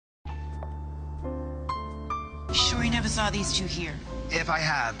Sure you never saw these two here? If I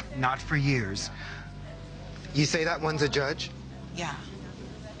have, not for years. You say that one's a judge? Yeah.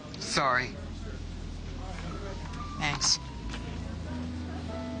 Sorry. Thanks.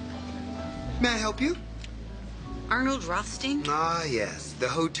 May I help you? Arnold Rothstein? Ah, yes. The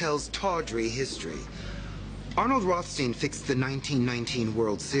hotel's tawdry history. Arnold Rothstein fixed the 1919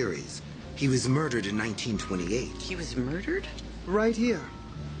 World Series. He was murdered in 1928. He was murdered? Right here.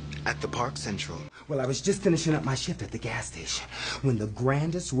 At the Park Central. Well, I was just finishing up my shift at the gas station when the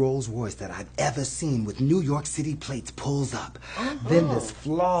grandest Rolls Royce that I've ever seen with New York City plates pulls up. Then this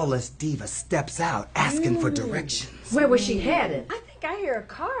flawless diva steps out asking for directions. Where was she headed? I think I hear a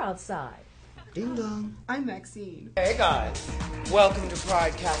car outside. Ding dong. I'm Maxine. Hey guys, welcome to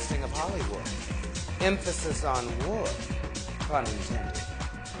Pride Casting of Hollywood. Emphasis on wood, pun intended.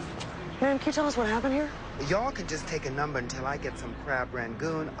 Ma'am, can you tell us what happened here? Y'all can just take a number until I get some crab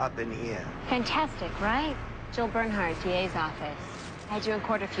rangoon up in here. Fantastic, right? Jill Bernhardt, DA's office. Had you in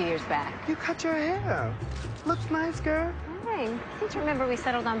court a few years back. You cut your hair. Looks nice, girl. Hi. I seem to remember we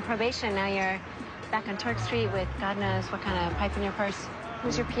settled on probation. Now you're back on Turk Street with God knows what kind of pipe in your purse.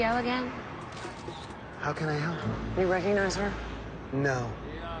 Who's your PO again? How can I help? You recognize her? No.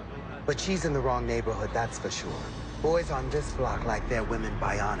 But she's in the wrong neighborhood, that's for sure. Boys on this block like their women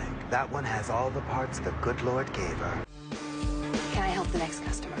bionic. That one has all the parts the good Lord gave her. Can I help the next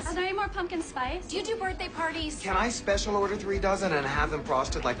customer? Are there any more pumpkin spice? Do you do birthday parties? Can I special order 3 dozen and have them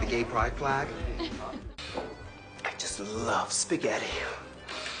frosted like the gay pride flag? I just love spaghetti.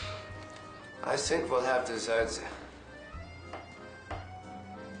 I think we'll have desserts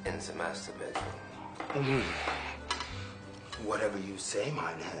in the master bedroom. Whatever you say,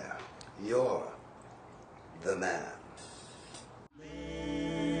 mein Herr. You're the man.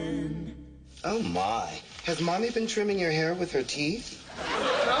 Oh my. Has Mommy been trimming your hair with her teeth?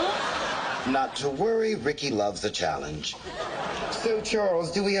 No. Not to worry, Ricky loves a challenge. So,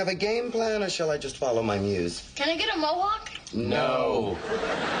 Charles, do we have a game plan or shall I just follow my muse? Can I get a mohawk? No.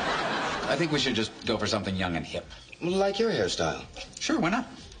 I think we should just go for something young and hip. Like your hairstyle. Sure, why not?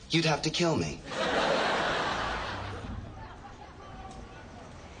 You'd have to kill me.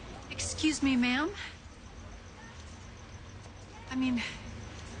 Excuse me, ma'am. I mean,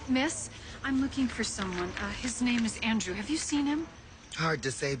 miss, I'm looking for someone. His name is Andrew. Have you seen him? Hard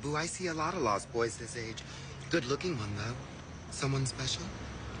to say, Boo. I see a lot of lost boys this age. Good-looking one, though. Someone special?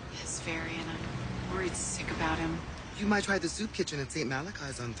 Yes, very, and I'm worried sick about him. You might try the soup kitchen at St.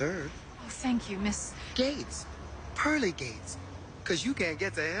 Malachi's on 3rd. Oh, thank you, Miss... Gates. Pearly Gates. Because you can't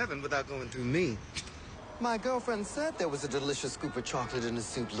get to heaven without going through me. My girlfriend said there was a delicious scoop of chocolate in the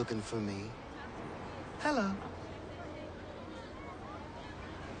soup looking for me. Hello.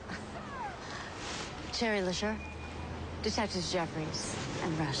 Cherry Lisher, Detectives Jeffries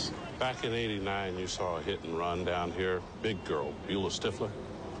and Rush. Back in '89, you saw a hit and run down here. Big girl, Beulah Stifler.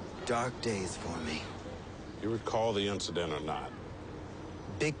 Dark days for me. You recall the incident or not?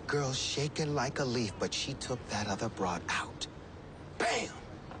 Big girl shaking like a leaf, but she took that other broad out. Bam!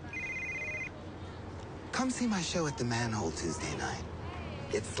 Come see my show at the Manhole Tuesday night.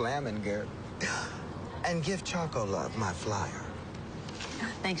 It's slamming, girl. And give Charco Love my flyer.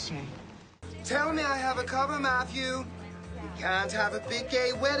 Thanks, Cherry. Tell me I have a cover, Matthew. You can't have a big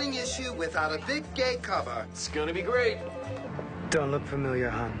gay wedding issue without a big gay cover. It's gonna be great. Don't look familiar,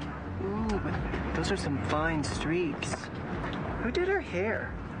 hon. Ooh, but those are some fine streaks. Who did her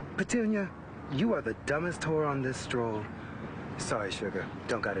hair? Petunia, you are the dumbest whore on this stroll. Sorry, sugar.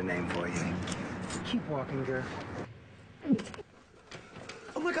 Don't got a name for you. Keep walking, girl.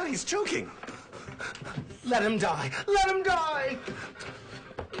 Oh my God, he's choking. Let him die! Let him die!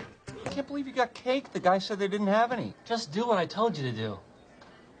 I can't believe you got cake. The guy said they didn't have any. Just do what I told you to do.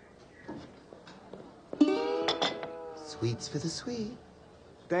 Sweets for the sweet.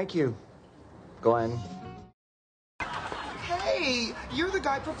 Thank you, Glenn. Hey, you're the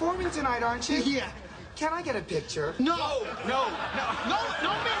guy performing tonight, aren't you? Yeah. Can I get a picture? No, no, no.